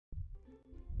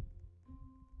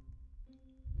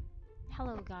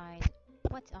Hello guys,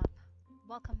 what's up?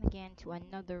 Welcome again to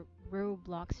another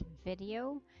Roblox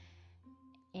video.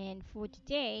 And for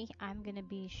today, I'm gonna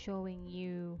be showing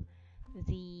you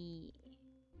the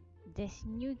this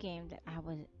new game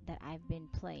that I've been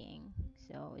playing.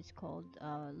 So it's called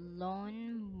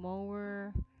Lawn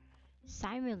Mower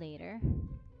Simulator,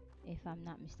 if I'm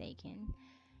not mistaken.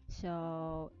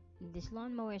 So in this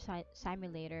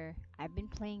Simulator, I've been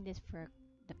playing this for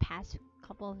the past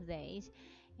couple of days,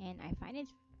 and I find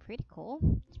it's pretty cool.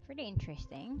 It's pretty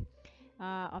interesting.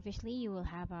 Obviously, you will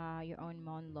have your own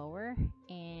lawn mower,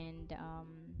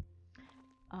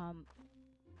 um,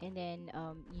 and then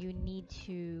you need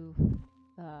to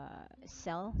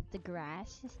sell the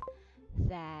grass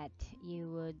that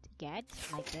you would get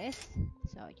like this.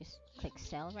 So just click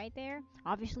sell right there.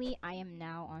 Obviously, I am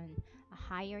now on a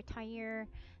higher tier,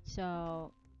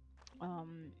 so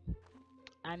um,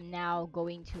 I'm now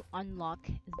going to unlock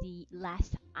the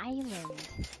last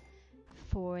island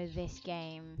for this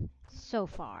game so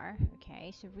far.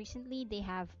 Okay, so recently they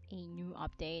have a new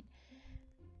update.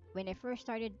 When I first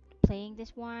started playing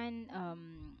this one,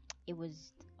 it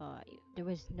was there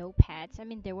was no pets. I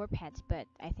mean, there were pets, but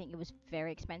I think it was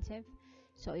very expensive,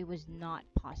 so it was not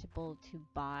possible to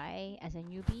buy as a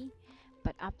newbie.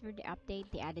 But after the update,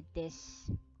 they added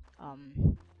this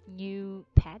new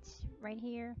pets right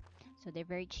here, so they're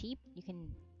very cheap. You can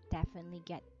definitely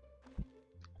get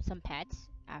some pets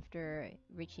after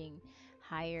reaching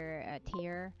higher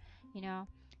tier, you know.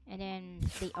 And then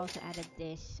they also added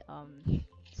this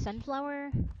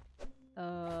sunflower,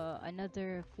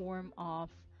 another form of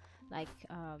like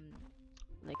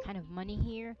like kind of money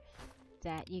here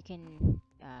that you can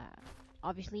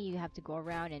obviously you have to go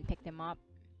around and pick them up,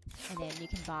 and then you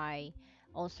can buy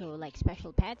also like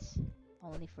special pets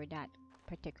only for that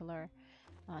particular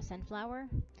sunflower.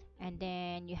 And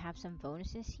then you have some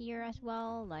bonuses here as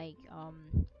well, like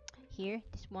here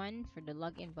this one for the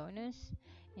login bonus.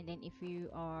 And then if you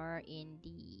are in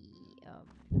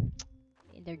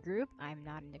the group, I'm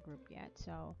not in the group yet,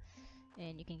 so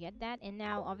and you can get that. And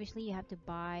now obviously you have to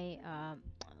buy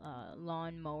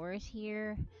lawn mowers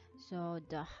here. So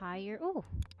the higher, oh,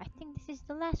 I think this is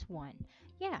the last one.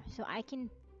 Yeah, so I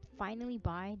can finally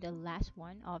buy the last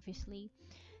one. Obviously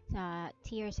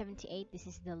tier 78, this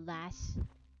is the last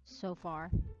so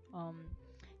far. um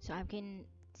so I can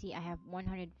see I have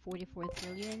 144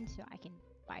 trillion, so I can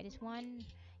buy this one.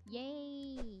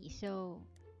 Yay! So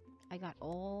I got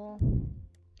all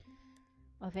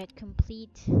of it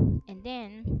complete. And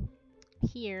then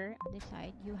here on this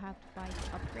side you have to buy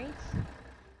the upgrades.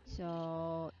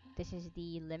 So this is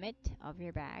the limit of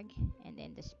your bag, and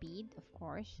then the speed of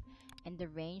course, and the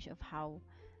range of how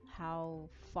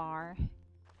far.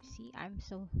 See, I'm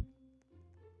so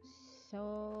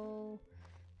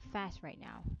fast right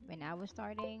now. When I was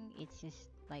starting, it's just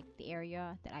like the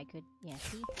area that I could, yeah,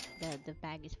 see, the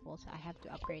bag is full, so I have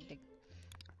to upgrade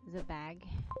the bag.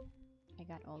 I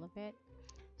got all of it,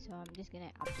 so I'm just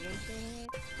gonna upgrade it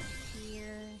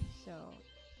here. So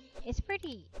it's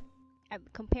pretty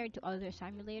compared to other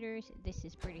simulators, this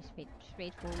is pretty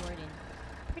straightforward and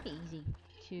pretty easy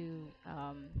to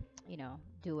you know,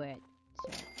 do it. So,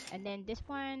 and then this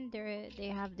one,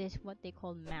 they have this what they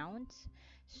call mounts.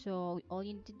 So all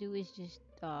you need to do is just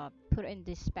put in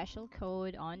this special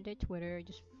code on their Twitter.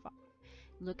 Just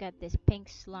look at this pink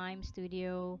slime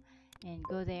studio and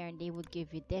go there, and they would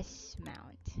give you this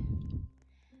mount.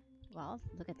 Well,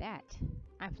 look at that,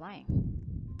 I'm flying.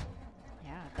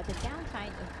 Yeah, but the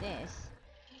downside of this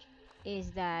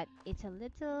is that it's a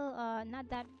little not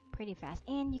that pretty fast,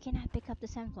 and you cannot pick up the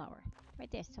sunflower right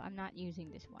there, so I'm not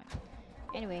using this one.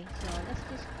 Anyway, so let's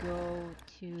just go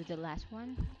to the last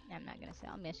one. I'm not gonna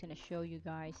sell, I'm just gonna show you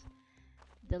guys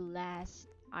the last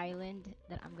island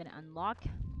that I'm gonna unlock,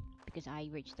 because I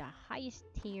reached the highest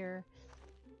tier.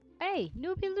 Hey,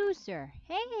 newbie loser,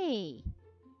 hey,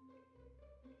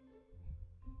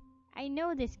 I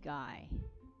know this guy.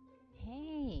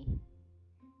 Hey,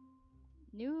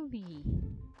 newbie.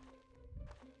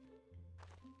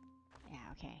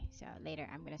 Yeah, okay, so later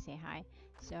I'm gonna say hi.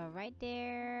 So right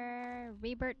there,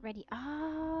 rebirth ready.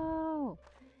 Oh,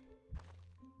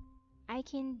 I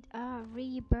can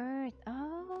rebirth.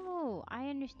 Oh, I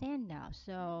understand now.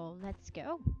 So let's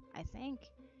go, I think.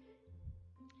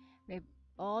 Re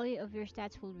all of your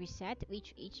stats will reset.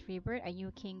 Each rebirth, a new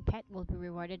king pet will be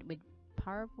rewarded with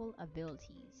powerful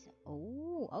abilities.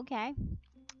 Oh, okay,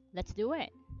 let's do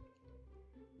it.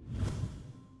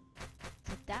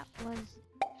 So that was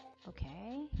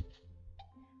okay.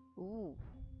 Ooh,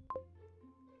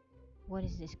 what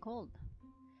is this called?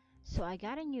 So I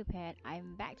got a new pet.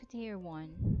 I'm back to tier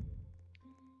 1.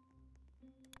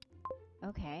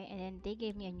 Okay, and then they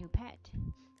gave me a new pet.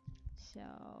 So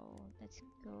let's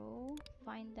go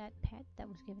find that pet that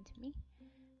was given to me.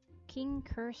 King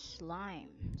Curse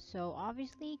Slime. So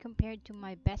obviously compared to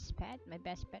my best pet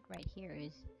right here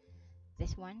is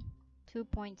this one.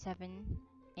 2.7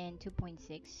 and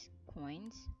 2.6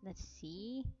 coins. Let's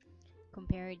see.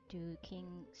 Compared to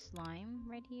King Slime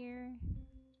right here.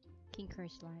 King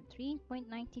Curse Slime.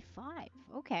 3.95.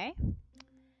 Okay.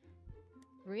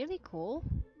 Really cool.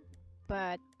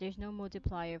 But there's no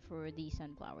multiplier for the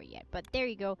sunflower yet. But there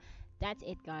you go. That's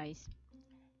it, guys.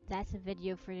 That's the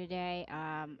video for today.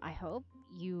 I hope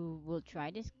you will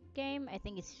try this game. I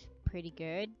think it's pretty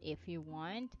good if you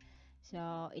want.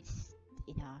 So it's,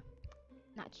 you know,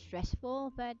 not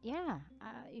stressful, but yeah,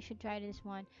 you should try this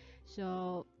one.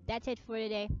 So that's it for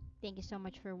today. Thank you so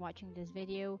much for watching this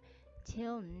video.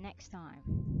 Till next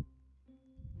time.